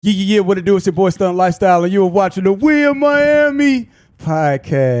Yeah, what it do? It's your boy Stunt Lifestyle, and you are watching the We in Miami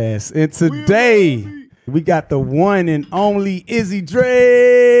podcast. And today, we got the one and only Izzy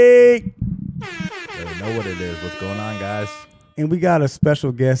Drake. You know what it is. What's going on, guys? And we got a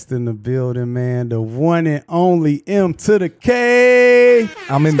special guest in the building, man. The one and only M to the K.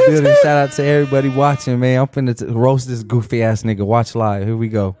 I'm in the building. Shout out to everybody watching, man. I'm finna roast this goofy ass nigga. Watch live. Here we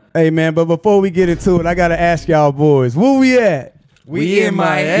go. Hey, man, but before we get into it, I got to ask y'all boys, where we at? We in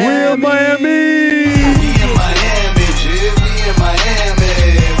Miami. We in Miami. We in Miami, G. We in Miami.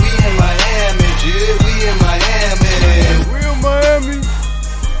 We in Miami, G. We in Miami. We in Miami.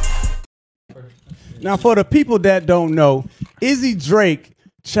 Now, for the people that don't know, Izzy Drake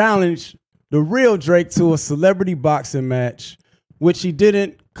challenged the real Drake to a celebrity boxing match, which he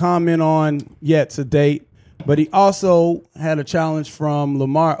didn't comment on yet to date. But he also had a challenge from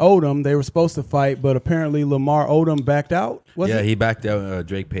Lamar Odom. They were supposed to fight, but apparently Lamar Odom backed out. He backed out.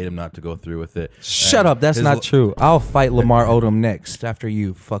 Drake paid him not to go through with it. Shut up. That's not true. I'll fight Lamar Odom next after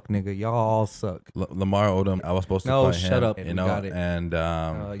you, fuck nigga. Y'all all suck. Lamar Odom, I was supposed to fight him. No, shut up. You know, got it. and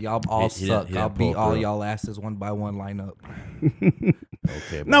y'all all suck. I'll beat all y'all asses one by one. Line up.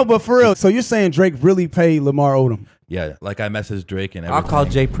 Okay. No, but for real. So you're saying Drake really paid Lamar Odom? Yeah, like I messaged Drake and everything. I'll call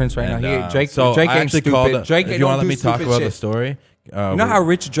Jay Prince right And, now. Drake I ain't actually stupid. called. Drake if ain't you want to don't let me do talk stupid about the shit. story, You know how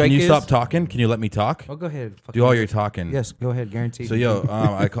rich Drake Can you is? stop talking? Can you let me talk? Oh, go ahead. Do all your talking. Yes, go ahead. Guaranteed. So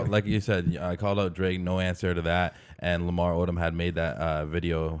like you said, I called out Drake. No answer to that. And Lamar Odom had made that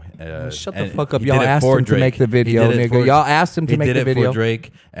video. Shut the fuck up. He Y'all did it asked for him to Drake. make the He video, did it nigga. for- Y'all asked him to make the He did it video. for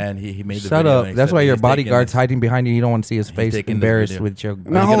Drake, and he made the Shut video. up. and he That's said why your he's taking bodyguard's this- hiding behind you. You don't want to see his face taking this embarrassed video. with your.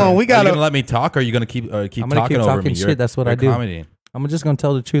 Now, hold on. We Are got you to gonna let me talk, or are you gonna keep I'm gonna talking keep over talking me? shit. That's what I do. Comedy. I'm just gonna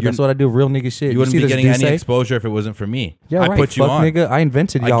tell the truth. That's what I do. Real nigga shit. You wouldn't see be this getting any Duce? exposure if it wasn't for me. Yeah, I right. put you fuck, on. nigga. I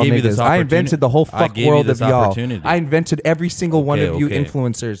invented I y'all gave you this niggas. I invented the whole I fuck gave you world of this y'all. opportunity. I invented every single one of you Okay.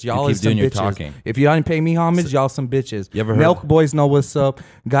 influencers. You Y'all keep is some doing your bitches. talking. If y'all didn't pay me homage, y'all some bitches. You ever heard- Milk boys know what's up.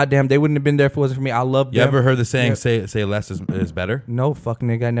 Goddamn, they wouldn't have been there if it wasn't for me. I love them. You ever heard the saying, Yeah. say less is better? No, fuck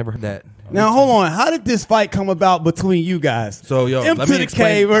nigga. I never heard that. Now, hold on. How did this fight come about between you guys? So, yo, M let to me the explain.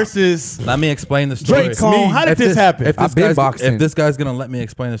 K versus Let me explain the story. Drake Cone. How did this happen? I've been boxing. If this guy's gonna let me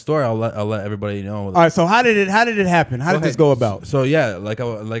explain the story, I'll let everybody know. All right, so how did it happen? How did this go about? So yeah, like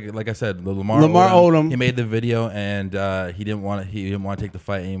I said, Lamar Odom. He made the video and he didn't want to take the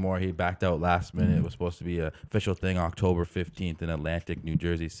fight anymore. He backed out last minute. It was supposed to be an official thing October 15th in Atlantic, New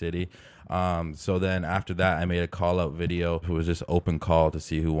Jersey City. So then after that, I made a call out video. It was just open call to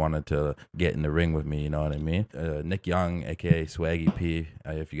see who wanted to get in the ring with me. You know what I mean? Nick Young, aka Swaggy P.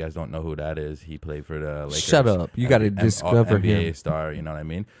 If you guys don't know who that is, he played for the Lakers. Shut up. You got to discover NBA him. star. You know what I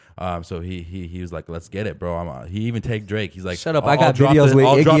mean? So he was like, let's get it, bro. He even tagged Drake. He's like, Shut up. I'll I got drop videos this- with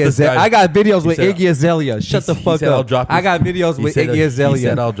I'll drop Iggy this Azalea. guy. I got videos He with said- Iggy Azalea. Shut the he fuck said, I'll up. drop I this- got videos he with said Iggy he Azalea.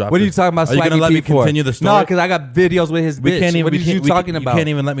 said, I'll drop What are you this. talking about? Are you gonna Swaggy let P me for? continue the No, story? because I got videos with his bitch. We can't even. What are you talking about? You can't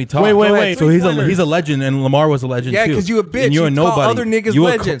even let me talk. Wait. So he's Spoilers. a legend, and Lamar was a legend Yeah, too. because you a bitch. And you're a call nobody. other niggas You a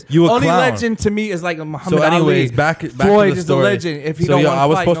legends. You a Only clown. legend to me is like Muhammad So anyways, Ali. back Floyd to the is story. a legend. If he so don't yeah, want I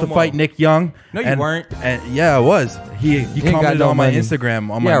was fight supposed no to fight more. Nick Young. No, you and, weren't. And yeah, I was. He ain't got commented no on my money. Instagram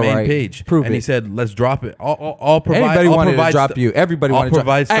on my Yeah, main right. page, Prove and he it. said, "Let's drop it. I'll provide." Everybody I'll wanted to provide drop st- you. Everybody I'll wanted to drop.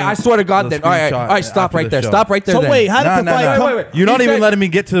 provide Hey, I some- swear to God, the then. All right, screenshot stop after right the there. show. Stop right there. So then. wait, how did the fight come? Wait. You're not He even said- letting me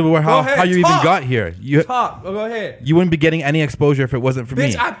get to where Go how ahead, you even talk. got here. You Talk. Go ahead. you wouldn't be getting any exposure if it wasn't for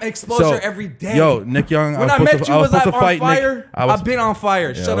me. Bitch, I'm exposure every day. Yo, Nick Young. When I was met supposed you, to, I was was I supposed to on fight fire? Nick. I was, I've been on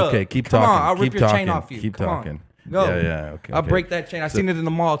fire. Yeah, Shut up. okay, keep Come talking. on, I'll rip Keep your chain talking. off you. Keep Come talking. on. Go. Yeah, okay. I'll break that chain. I seen it in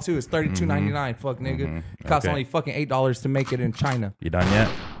the mall too. It's $32.99. Fuck nigga. It costs Okay. only fucking $8 to make it in China. You done yet?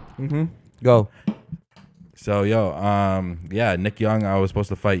 Go. So yeah, Nick Young. I was supposed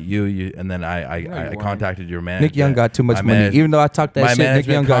to fight you, and then I weren't. contacted your management. Nick Young got too much My money. manage- Even though I talked that my shit, Nick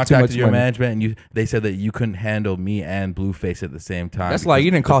management Young got too contacted much your money. management, and they said that you couldn't handle me and Blueface at the same time. That's why you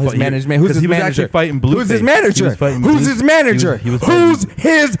didn't call his He- management. Who's because his he was manager? actually fighting Blueface. Who's his He manager? was fighting Who's Blue- his manager? he was Who's fighting-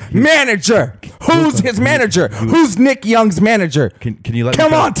 his manager? Who's his manager? Who's Nick Young's manager? Can you let me Come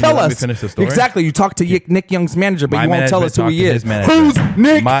finish- on, can you tell let me us. finish the story? Exactly. You talk to Nick Young's manager, but My you won't tell us who management he talked to is. his manager. Who's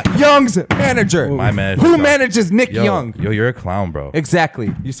Nick My- Young's manager? My manager Who talked- manages Nick Yo, Young? Yo, you're a clown, bro.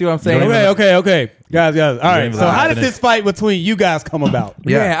 Exactly. You see what I'm saying? don't even- Okay. Guys. All right. even So let me how did finish. this fight between you guys come about?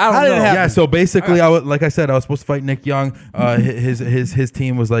 Yeah, I don't How did know. it happen? Yeah, so basically, like I said, I was supposed to fight Nick Young. His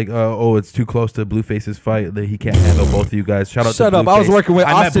team was like, oh, it's too close to Blueface's fight. That he can't handle both of you guys. Shout out Shut to up. Blueface. I was working with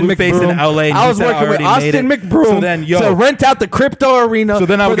I Austin met Blueface McBroom. in LA. And I he was said working with already made Austin it. McBroom So then, yo, to rent out the crypto arena So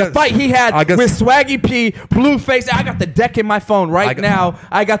then I for the got- fight he had I guess- with Swaggy P, Blueface. I got the deck in my phone right now.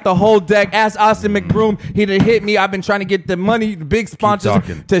 I got the whole deck. Ask Austin McBroom. He done hit me. I've been trying to get the money, the big sponsors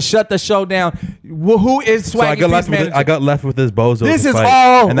talking. to shut the show down.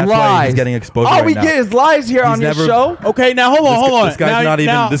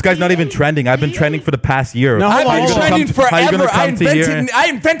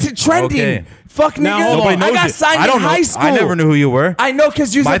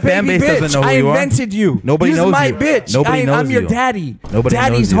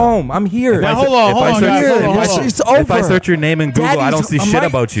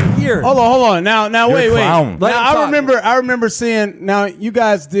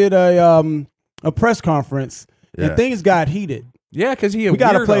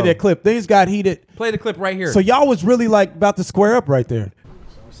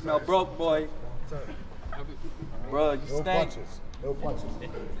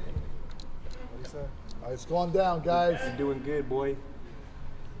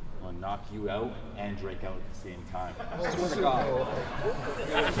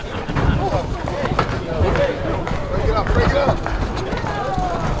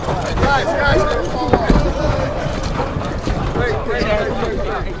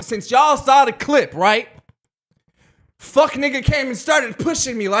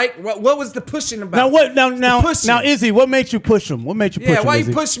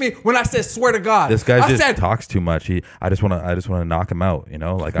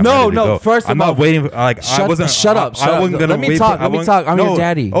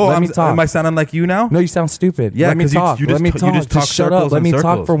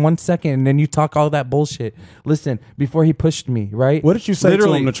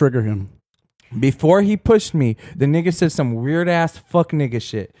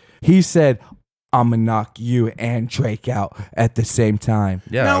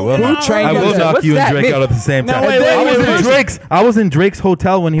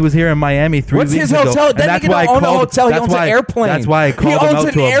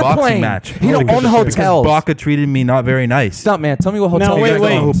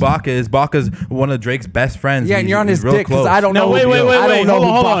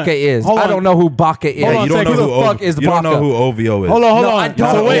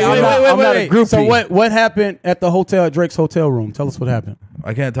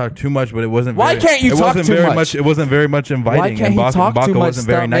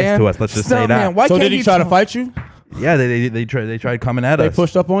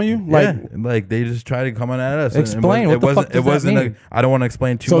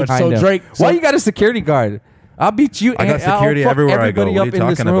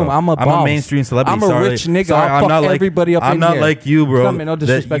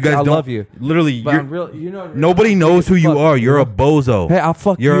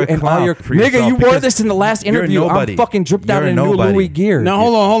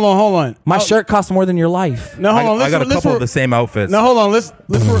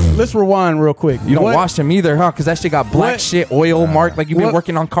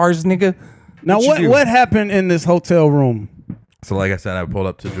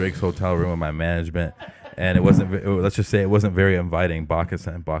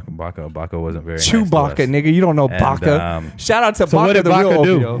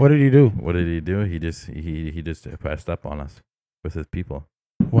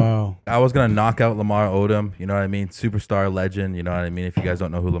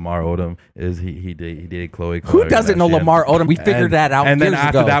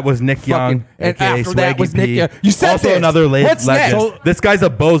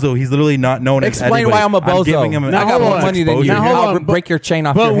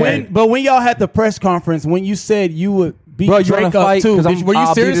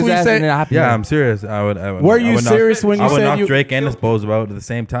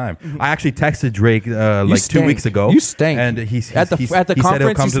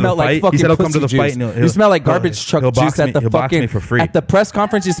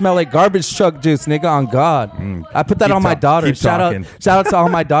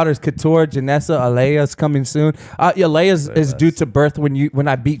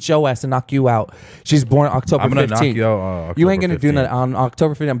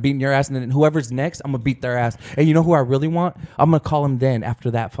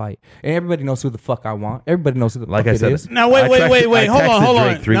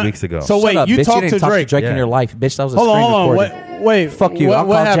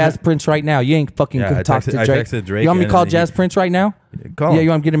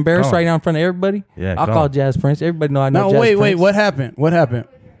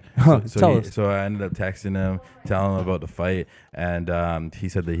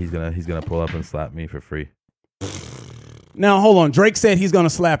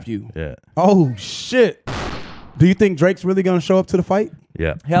 up to the fight?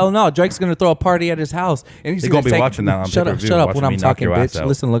 Yeah. Hell no, Drake's gonna throw a party at his house, and he's They're gonna gonna be watching that on Shut up, pay-per-view, shut up. watching When I'm me knock talking, your ass bitch. out.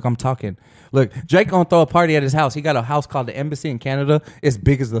 Listen, look, I'm talking. Look, Drake gonna throw a party at his house. He got a house called the Embassy in Canada. It's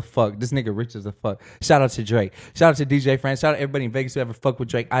big as the fuck. This nigga rich as the fuck. Shout out to Drake. Shout out to DJ France. Shout out to everybody in Vegas who ever fucked with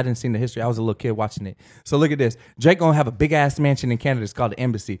Drake. I didn't see the history. I was a little kid watching it. So look at this. Drake gonna have a big ass mansion in Canada. It's called the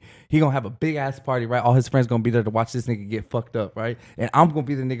Embassy. He gonna have a big ass party, right? All his friends gonna be there to watch this nigga get fucked up, right? And I'm gonna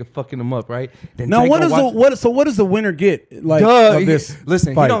be the nigga fucking him up, right? Then Now, Drake what gonna is watch- what does the winner get? Like Duh, of this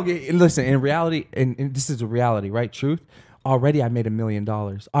listen, fight? he don't get. Listen, in reality, and this is a reality, right? Truth. Already, I made $1 million.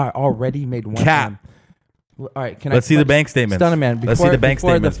 I already made one. Cap. time. All right, can Let's see the bank statements. Stunner man. Let's see the bank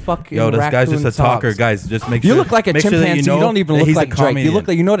before statements. The fucking Yo, this guy's just a raccoon talker, talks. guys. Just make You sure. look like a make sure that chimpanzee. You don't even that look he's a like Drake. comedian. You look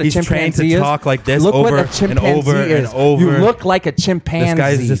like you know what a He's chimpanzee trained to is. talk like this Look over what a chimpanzee and over is. and over. You look like a chimpanzee. This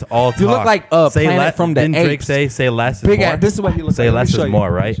guy's just all talk. You look like a say planet less, from the didn't apes. Drake say less is Big more? ass- this is what he looks say like. Let me less show is you. more,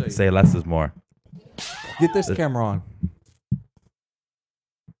 Let me right? show you. Say less is more. Get this camera on.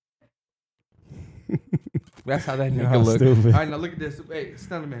 That's how that nigga How look. stupid. All right, now look at this. Hey,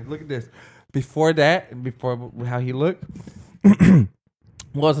 Stunner man, look at this. Before that, before how he looked.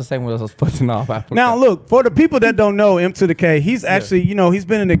 What was I saying? What else I was putting off? I forgot. Now, look, for the people that don't know M to the K, he's actually, he's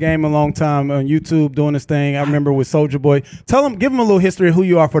been in the game a long time on YouTube doing this thing. I remember with Soulja Boy. Give him a little history of who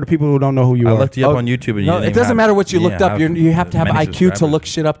you are for the people who don't know who you I are. looked you up on YouTube. And No, you didn't it doesn't have- matter what you didn't looked up. You have to have many IQ to subscribers. look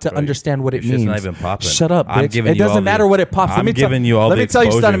shit up to Bro, understand what it your shit's means. not even popping. Shut up, I'm bitch. giving It you all doesn't the- matter what it pops. I'm giving you all Let the me tell you,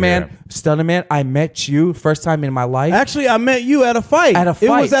 exposure Stunner man. here. Stunner man, I met you first time in my life. Actually, I met you at a fight. At a It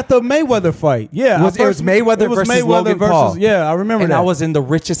fight. was at the Mayweather fight. Yeah. It was Mayweather versus Logan Paul. Yeah, I remember and that. I was in the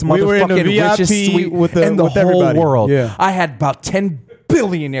richest We were in the motherfucking VIP richest suite with in the with whole everybody. world. Yeah. I had about 10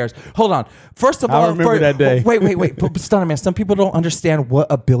 billionaires. Hold on. First of I all, remember that day. Wait. But Stunner man, some people don't understand what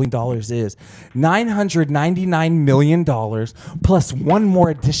 $1 billion is. $999 million plus one more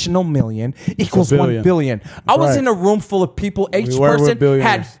additional million equals billion. $1 billion. I was Right. in a room full of people. Each were person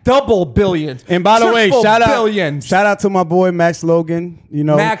billionaires. had double billions. And by the way, triple shout billions. out to my boy Max Logan.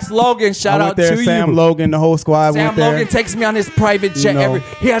 Max Logan, shout I went out there, to Sam you. Logan, the whole squad Sam went there. Logan takes me on his private jet. You know.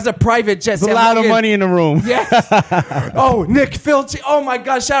 He has a private jet. There's a lot of money in the room. Yes. Oh, Nick Filchi. Oh my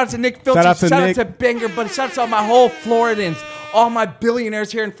God. Shout out to Nick Filchi. Shout out to Nick. Out to Banger Buddy. Shout out to all my whole Floridans. All my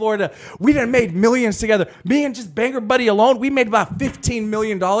billionaires here in Florida. We done made millions together. Me and just Banger Buddy alone, we made about $15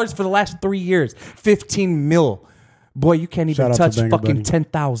 million for the last 3 years. 15 mil. Boy, you can't even Shout out to touch Banger fucking Buddy.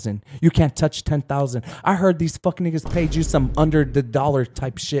 10,000. You can't touch 10,000. I heard these fucking niggas paid you some under the dollar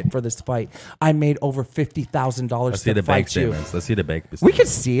type shit for this fight. I made over $50,000 Let's see to the bank fight you. statements. Let's see the bank We statements. can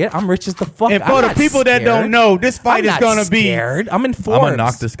see it. I'm rich as the fuck. And I'm for the not people that don't scared. know, this fight I'm is not gonna be scared. I'm in Forbes. I'm gonna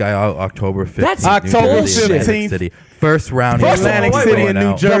knock this guy out October 15th. That's October bullshit. Atlantic City. First round. First he's of all, going wait, going wait, out.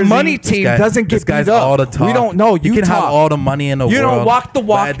 New The Jersey. money This team guy- doesn't this get guy's beat up. all the talk. We don't know. You can talk. have all the money in the You world. don't walk the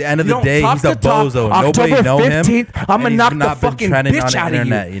walk. But at the end of You the don't day, talk he's a the talk. bozo. October Nobody know him. 15th, I'm and gonna he's knock the not been fucking trending bitch on the out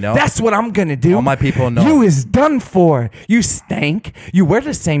internet, of you know? That's what I'm gonna do. All my people know. You is done for. You stank. You wear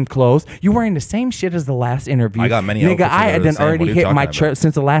the same clothes. You wearing the same shit as the last interview. I got many nigga. outfits that I are had the done same. What already are you hit talking my about? church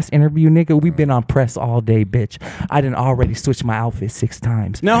since the last interview, nigga. We've been on press all day, bitch. I done already switched my outfit 6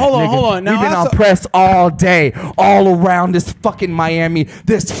 times. Now, hold on, Nigga, hold on. Now, we've been I on saw- press all day, all around this fucking Miami,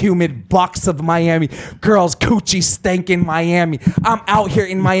 this humid box of Miami. Girls coochie stank in Miami. I'm out here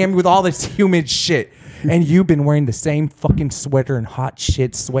in Miami with all this humid shit. And you've been wearing the same fucking sweater and hot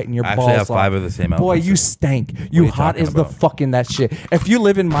shit, sweating your I balls actually have off. 5 of the same Boy, outfits. you stank. are You you hot talking as the about? fucking that shit. If you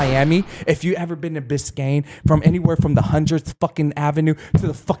live in Miami, if you ever been to Biscayne, from anywhere from the 100th fucking Avenue to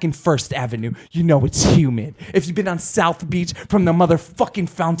the fucking 1st Avenue, you know it's humid. If you've been on South Beach, from the motherfucking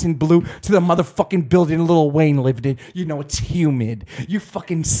Fountain Blue to the motherfucking building Lil Wayne lived in, you know it's humid. You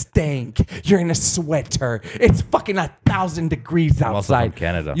fucking stank. You're in a sweater. It's fucking 1,000 degrees I'm also from outside.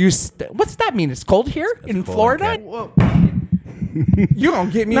 Canada. What's that mean? It's cold here in cold in Florida? Canada. Whoa. You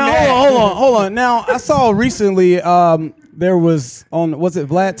gonna get me Now, mad. hold on. Now, I saw recently there was it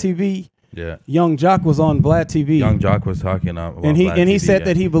Vlad TV? Yeah. Young Jock was on Vlad TV. Young Jock was talking about and he Vlad and he TV, said yeah.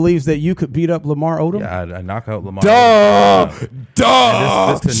 that he believes that you could beat up Lamar Odom. Yeah, I knock out Lamar. Duh! Odom. Duh!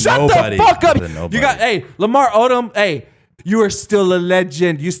 And this to Shut nobody. the fuck up! This to nobody. You got, hey, Lamar Odom, hey, you are still a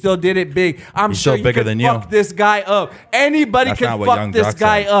legend. You still did it big. I'm He's sure still you bigger could than you. fuck this guy up. Anybody That's can not what fuck Young this Jock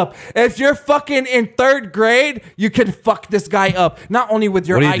guy said. up. If you're fucking in 3rd grade, you can fuck this guy up. Not only with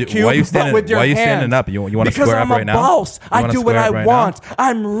your What do you do? IQ, Why are you but standing- with your why are you hands. standing up? You wanna Because square I'm up a right now? boss. You I wanna do what square I up right want. now?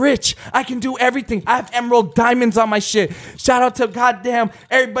 I'm rich. I can do everything. I have emerald diamonds on my shit. Shout out to goddamn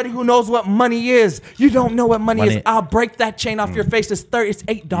everybody who knows what money is. You don't know what money is. Money- I'll break that chain off your face. It's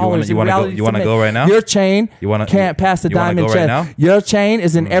 $8. You wanna go right now? Your chain You wanna can't pass the you wanna diamond go right chain. now? Your chain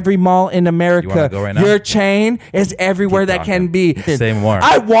is in every mall in America. go right now? Your chain is everywhere Keep that can talking. be. Say more.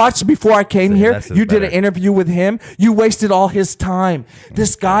 I watched before I came Say here. less is You did an better. interview with him. You wasted all his time.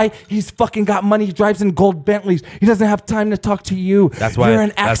 This guy, he's fucking got money. He drives in gold Bentleys. He doesn't have time to talk to you. That's why- You're an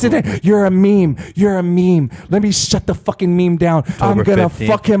that's accident. what- You're a meme. You're a meme. Let me shut the fucking meme down. I'm October gonna 15th.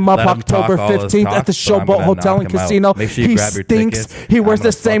 fuck him up Let him talk October all his 15th at the talk, but I'm Showboat gonna Hotel knock and him out. Casino. Make sure you He grab your stinks. tickets. He I'm wears gonna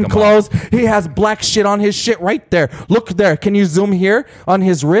the same fuck him clothes. He has black shit on his shit right there. Look there. Can you zoom here on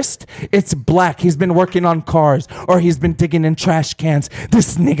his wrist? It's black. He's been working on cars or he's been digging in trash cans.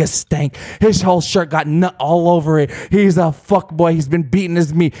 This nigga stank. His whole shirt got nut all over it. He's a fuck boy. He's been beating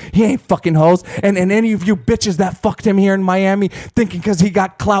his meat. He ain't fucking hoes. And any of you bitches that fucked him here in Miami thinking because he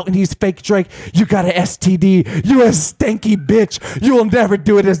got clout and he's fake Drake, you got an STD. You a stanky bitch. You will never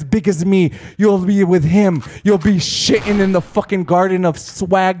do it as big as me. You'll be with him. You'll be shitting in the fucking garden of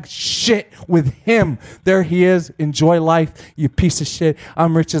swag shit with him. There he is. Enjoy life, you piece of shit.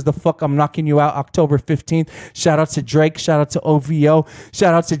 I'm rich as the fuck. I'm knocking you out October 15th. Shout out to Drake. Shout out to OVO.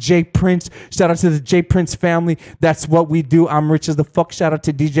 Shout out to Jay Prince. Shout out to the Jay Prince family. That's what we do. I'm rich as the fuck. Shout out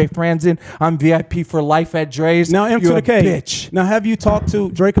to DJ Franzen. I'm VIP for life at Dre's. Now, M to You're the a K. bitch. Now, have you talked to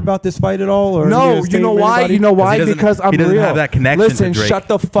Drake about this fight at all? Or No, any of his you know team, why? anybody? You know why? He doesn't- Because I'm he doesn't real. have that connection to Listen, Drake. shut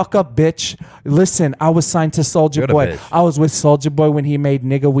the fuck up, bitch. Listen, I was signed to Soulja You're the Boy. bitch. I was with Soulja Boy when he made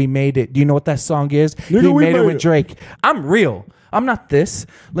 "Nigga We Made It." Do you know what that song is? Nigga, he we made it made with it. Drake. I'm real. I'm not this.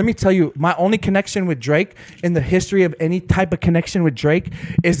 Let me tell you, my only connection with Drake in the history of any type of connection with Drake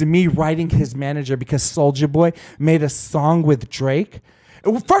is me writing his manager because Soulja Boy made a song with Drake.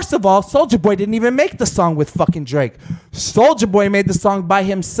 First of all, Soulja Boy didn't even make the song with fucking Drake. Soulja Boy made the song by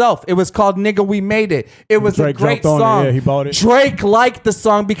himself. It was called "Nigga We Made It." It was Drake a great jumped on it. song. Yeah, he bought it. Drake liked the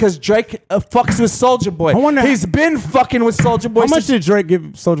song because Drake fucks with Soulja Boy. I wonder- He's been fucking with Soulja Boy. How much since- did Drake give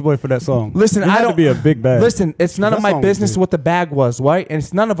Soulja Boy for that song? Listen, It had I to don't be a big bag. Listen, it's none of That my song was business big. what the bag was, right? And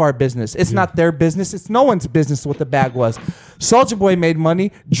it's none of our business. It's not their business. It's no one's business what the bag was. Soulja Boy made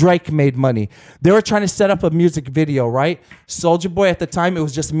money. Drake made money. They were trying to set up a music video, right? Soulja Boy at the time, it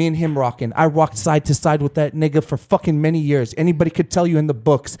was just me and him rocking. I rocked side to side with that nigga for fucking many years. Anybody could tell you in the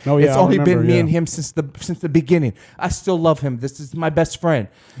books. Oh, yeah, it's I only remember, been me yeah. and him since the beginning. I still love him. This is my best friend.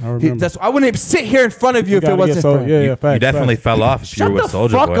 I remember. I wouldn't even sit here in front of you if it Gotta get wasn't so- for him. yeah, You facts, definitely facts. fell off if you Shut were the with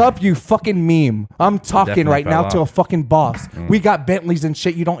Soulja fuck Boy. up, you fucking meme. I'm talking definitely right now fell to a off. fucking boss. We got Bentleys and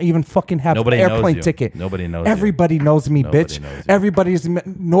shit. You don't even fucking have Nobody an knows airplane you. ticket. Nobody knows you. Everybody knows me, Nobody bitch. knows you. Everybody's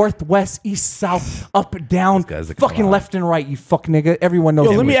northwest, east, south, up, down, guy's a fucking clown. left and right. You fuck nigga. Everyone knows.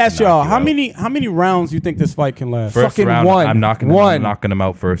 Yo, me. let me Can't ask wait to y'all, knock you how many rounds you think this fight can last? First Fucking round, one. I'm knocking him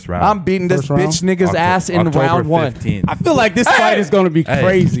out first round. I'm beating this First round? bitch nigga's ass in October round one. 15th. I feel like this fight is going to be Hey.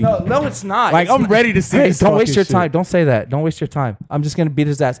 crazy. No, it's not. Like, It's I'm not. ready to see Hey, this don't waste fucking your shit. time. Don't say that. Don't waste your time. I'm just gonna beat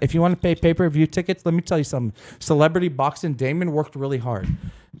his ass. If you want to pay pay-per-view tickets, let me tell you something. Celebrity boxing, Damon worked really hard.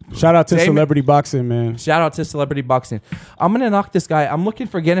 Shout out to Damon- Celebrity Boxing, man. Shout out to Celebrity Boxing. I'm gonna knock this guy. I'm looking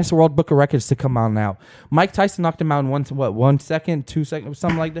for Guinness World Book of Records to come out now. Mike Tyson knocked him out in 1 second, 2 seconds,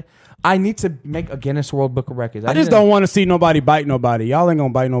 something like that. I need to make a Guinness World Book of Records. I just don't want to see nobody bite nobody. Y'all ain't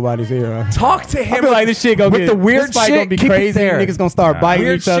gonna bite nobody's ear. talk to him. I feel like this shit gonna with get the weird this fight shit. gonna be keep crazy. It there. Niggas gonna start biting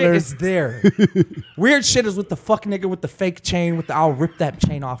Weird each shit other. is there. Weird shit is with the fuck nigga with the fake chain. I'll rip that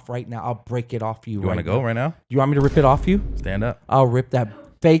chain off right now. I'll break it off you. You want to go right now? You want me to rip it off you? Stand up. I'll rip that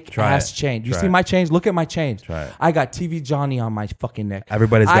fake Try ass it. chain. You Try see it. my chains? Look at my chains. Try it. I got TV Johnny on my fucking neck.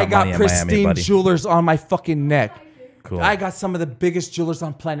 Everybody's got I got money in pristine Miami, buddy. jewelers on my fucking neck. Cool. I got some of the biggest jewelers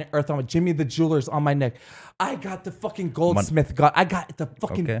on planet Earth on Jimmy the Jewelers on my neck. I got the fucking Goldsmith. I got the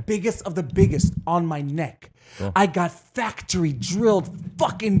fucking Okay. biggest of the biggest on my neck. Cool. I got factory drilled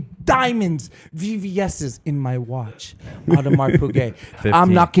fucking diamonds, VVS's in my watch. Audemars Piguet. 15.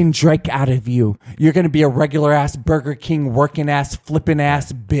 I'm knocking Drake out of you. You're gonna be a regular ass Burger King working ass flipping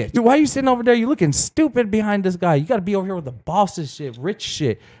ass bitch. Dude, why are you sitting over there? You looking stupid behind this guy. You gotta be over here with the bosses shit, rich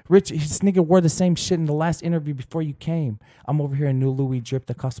shit. Rich, this nigga wore the same shit in the last interview before you came. I'm over here in new Louis drip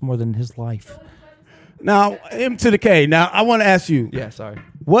that costs more than his life. Now, M to the K. Now, I want to ask you. Yeah, sorry.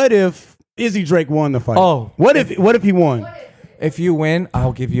 What if Izzy Drake won the fight? Oh. what if he won? If you win,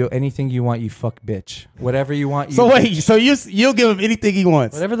 I'll give you anything you want, you fuck bitch. Whatever you want. You So wait, so you'll give him anything he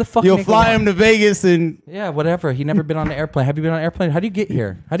wants? Whatever the fuck You'll nigga fly want. him to Vegas and Yeah, whatever. He never been on an airplane. Have you been on an airplane? How do you get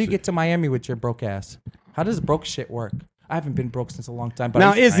here? How do you get to Miami with your broke ass? How does broke shit work? I haven't been broke since a long time. But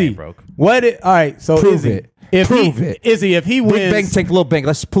now I Izzy, ain't broke. what? All right, so Prove Izzy, it. If Prove he, it. Izzy, if he Big wins, bank take little bank.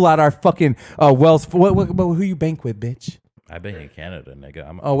 Let's pull out our fucking Wells. Who you bank with, bitch? I've been in Canada,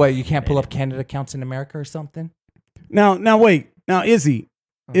 nigga. Oh wait, you can't pull up Canada accounts in America or something? now wait, now Izzy,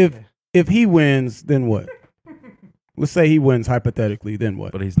 Okay. if he wins, then what? Let's say he wins hypothetically. Then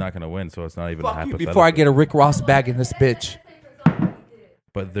what? But he's not gonna win, so it's not even a Fuck you hypothetical. before I get a Rick Ross bag in this bitch.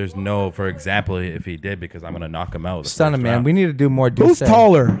 But there's no, for example, if he did, because I'm gonna knock him out. Son of man, we need to do more. Who's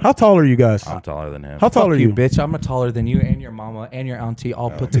taller? How tall are you guys? I'm taller than him. How tall Fuck are you, you? bitch. I'm taller than you and your mama and your auntie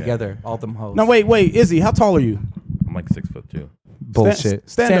all put together. All them hoes. No, wait, Izzy, how tall are you? I'm like 6'2". Bullshit.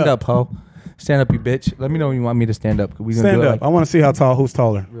 Stand up, ho. Stand up, you bitch. Let me know when you want me to stand up. We gonna Stand do it up. like I want to see how tall. Who's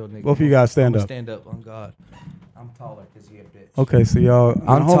taller? real nigga. Both of you guys stand I'ma up. Stand up, on God. I'm taller because he a bitch. Okay, so y'all.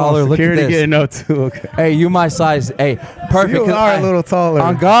 I'm hold on, taller, look at Security this. getting up too. Okay. Hey, you my size. Hey, perfect. You 'cause are a little taller.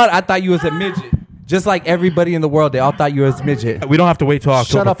 On God, I thought you was a midget. Just like everybody in the world, they all thought you was a midget. We don't have to wait till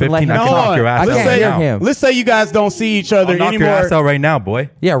Shut October up and let 15th. him I can talk. knock your ass I out can't right hear now. him. Let's say you guys don't see each other I'll knock your anymore. ass out right now, boy.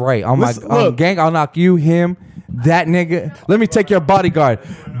 Yeah, right. On my Listen, look. gang, I'll knock you, him, that nigga. Let me take your bodyguard.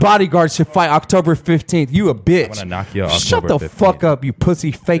 Bodyguard should fight October 15th. You a bitch. I'm gonna knock you out Shut October the 15th. fuck up, you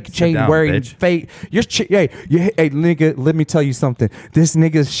pussy fake Sit chain down, wearing bitch. fake. Hey, nigga, let me tell you something. This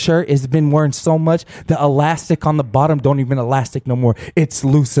nigga's shirt has been wearing so much, the elastic on the bottom don't even elastic no more. It's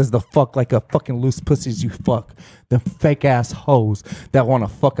loose as the fuck, like a fucking loose pussies you fuck. The fake ass hoes that wanna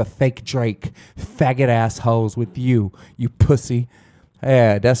fuck a fake Drake. Faggot ass hoes with you pussy.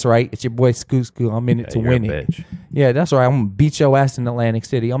 Yeah, that's right. It's your boy Scoot Scoot. I'm in it to you're win a it. bitch. Yeah, that's right. I'm gonna beat your ass in Atlantic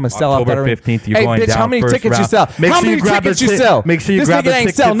City. I'm gonna sell out that October arena. 15th, you're hey, going bitch, down how many first tickets you round. sell? Make How sure you many grab tickets the you ti- sell? make sure you this grab nigga the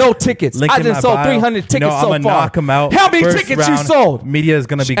ain't sell tickets. no tickets. Link I in just my sold bio. 300 tickets You know, so I'm gonna far. knock him out. How many first tickets you round. sold? Media is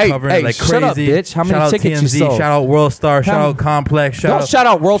gonna be Hey, covering hey, like crazy. shut up, bitch. How many shout out tickets you TMZ, sold? Shout out World Star. Shout How- out Complex. Don't shout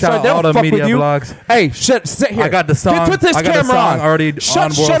out World Star. Shout They out all don't the fuck media with you. blogs. Hey, sit here. I got the song. Put this I got camera the song on. already on World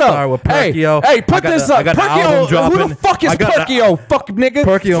Shut Star up. with Perkio. Hey, put I got this the- up. I got the album Perkio. Who dropping. the fuck is I got the- Perkio? Fuck nigga.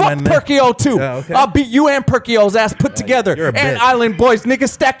 Perkio, Fuck man. Perkio too. Yeah, okay. I'll beat you and Perkio's ass put together. you're a And bitch. Island Boys, nigga,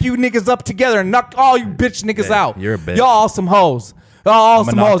 stack you niggas up together and knock all you bitch niggas Yeah, out. you're a bitch. Y'all all some hoes. Y'all all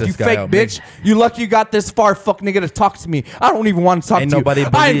some knock hoes. this You guy fake out, bitch. You lucky you got this far, fuck nigga, to talk to me. I don't even want to talk Ain't to nobody you.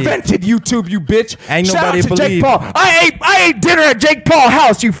 I believe. invented YouTube, you bitch. Ain't Shout nobody out to Jake believe. Paul. I ate dinner at Jake Paul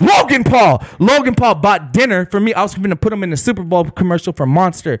house. You Logan Paul. Logan Paul bought dinner for me. I was going to put him in the Super Bowl commercial for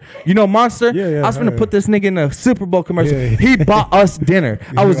Monster. You know Monster? Yeah, I was going to put this nigga in a Super Bowl commercial. Yeah. He bought us dinner.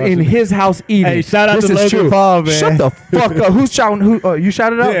 I was in his house eating. Hey, shout out This to is Logan true. Paul, man. Shut the fuck up. Who's shouting? Who? You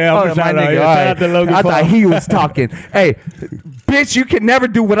shouted out? Yeah, I'm my shout out. nigga. Yeah, All shout out to Logan I Paul. thought he was talking. Hey, bitch, you can never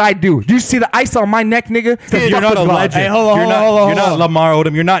do what I do. You see the ice on my neck, nigga? You're not a legend. Hey, hold on, You're hold not, on, hold you're on. not Lamar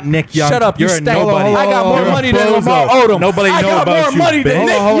Odom. You're not Nick Young. Shut up, You're you a stank. nobody. I got more You're a money than bozo. Lamar Odom. Nobody I know got about more you, money than bitch.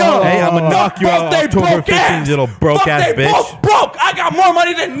 Nick Hold on, Young. Hey, I'm gonna knock you out Both they October broke 15th, ass. you little broke Both ass they bitch. both broke. I got more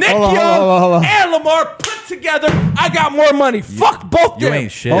money than Nick Hold on, Young hold on. and Lamar put together. I got more money. Fuck both you them.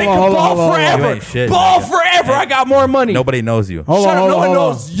 ain't shit. They can Hold on, ball hold on. forever. You ain't shit, Ball nigga. forever. I got more money. Nobody knows you. Hold Shut on, up. No hold one on,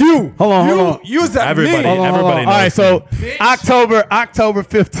 knows you. Hold on, hold on. Use that Everybody- me. Hold on, hold Everybody on. All right, knows so Bitch. October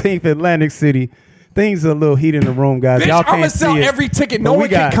 15th, Atlantic City. Things are a little heat in the room, guys. Bitch, Y'all I'm can't gonna sell see it. every ticket. But No we one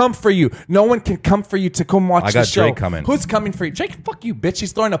can got- come for you. No one can come for you to come watch I got the show. Drake coming. Who's coming for you? Drake, fuck you, bitch.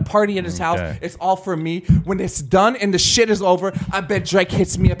 He's throwing a party at his house. Okay. It's all for me. When it's done and the shit is over, I bet Drake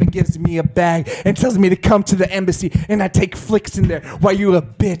hits me up and gives me a bag and tells me to come to the embassy and I take flicks in there while you a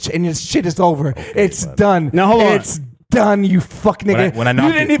bitch and this shit is over. It's done. Now, hold on. It's done, you fuck nigga. When I knock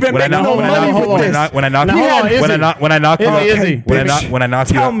you didn't even make no when I money knock- with this. when I knock Now, you hold on, out, Izzy. when I knock you out, Izzy. when I knock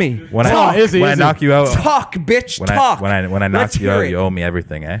you Tell out, me. when Talk. I Izzy, when I Izzy. knock you out, Talk, bitch. when Talk. I knock Let's you out, hear it. you owe me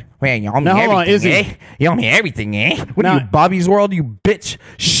everything, eh? Man, you owe me Now, hold on, everything, Izzy. eh? You owe me everything, eh? What Now- are you, Bobby's World, you bitch?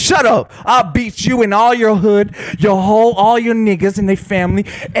 Shut up. I'll beat you and all your hood, all your niggas and their family,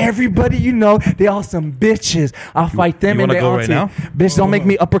 everybody you know, they all some bitches. I'll fight them you and wanna they go all right too. now? Bitch, don't make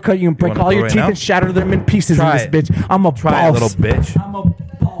me uppercut you and break wanna all go your right teeth now? and shatter them in pieces Try in this it. bitch. I'm a Try it, boss. little bitch. I'm a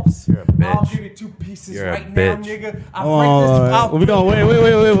boss. You're a bitch. I'll give you 2 pieces You're a right now, bitch. nigga. I'll break this. I'll we gonna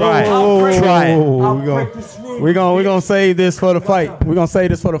wait. Try it. Whoa. Try it. I'll We gonna break this room. we gonna save this for the fight. We're gonna save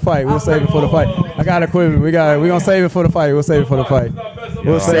this for the fight. We'll save it for the fight. I got equipment. We're gonna save it for the fight. We'll save it for the fight.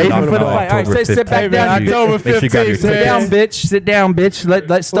 We'll save it Save for it the for the fight. fight. All right, sit back Hey, down. man, you October Make sure you grab your 15th, Sit tickets. down, bitch. Sit down, bitch. Let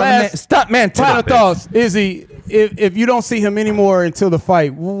stuntman. Final Talk. thoughts, Izzy. If you don't see him anymore until the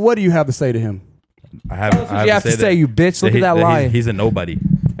fight, what do you have to say to him? I have what you have to say, that- you bitch. Look at that lie. He's a nobody.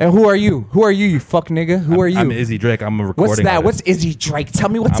 And who are you? Who are you, you fuck nigga? Who are you? I'm Izzy Drake. I'm a recording What's that? artist. What's Izzy Drake? Tell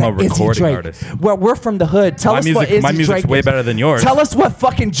me what's I'm a that Izzy recording Drake. artist. Well, we're from the hood. Tell My us music- what Izzy my music's Drake way is. better than yours. Tell us what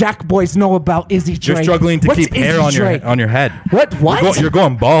fucking Jack boys know about Izzy Drake. You're struggling to What's keep hair Izzy Drake? on your head. What? You're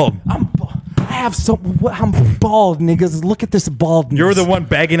going bald. I'm bald, niggas. Look at this baldness. You're the one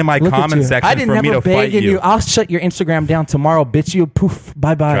begging in my Look at comment you. section I didn't for me never to fight beg you. I'll shut your Instagram down tomorrow, bitch. You poof.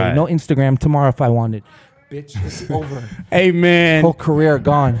 Bye bye. Try it. No Instagram tomorrow if I wanted. bitch. It's over. Hey, man. Whole career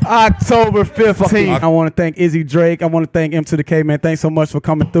gone. October 15th. I want to thank Izzy Drake. I want to thank M to the K, man. Thanks so much for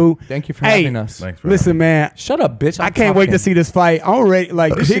coming through. Thank you for having us. Thanks for Listen, man. Shut up, bitch. I can't wait to see this fight. I'm ready.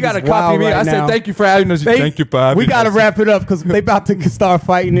 Like, this He shit got to is copy wild me. right I now. said thank you for having us. Thank you for having us. We got to wrap it up because they about to start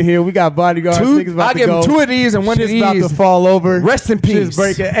fighting in here. We got bodyguards. Niggas about I to give go. him 2 of these and 1 of Shit's these. about to fall over. Rest in Shit's peace.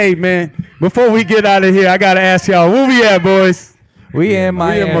 breaking. Hey, man. Before we get out of here, I got to ask y'all, where we at, boys? We in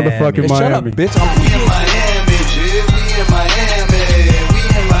Miami. motherfucking Shut up, Miami. bitch. We in Miami.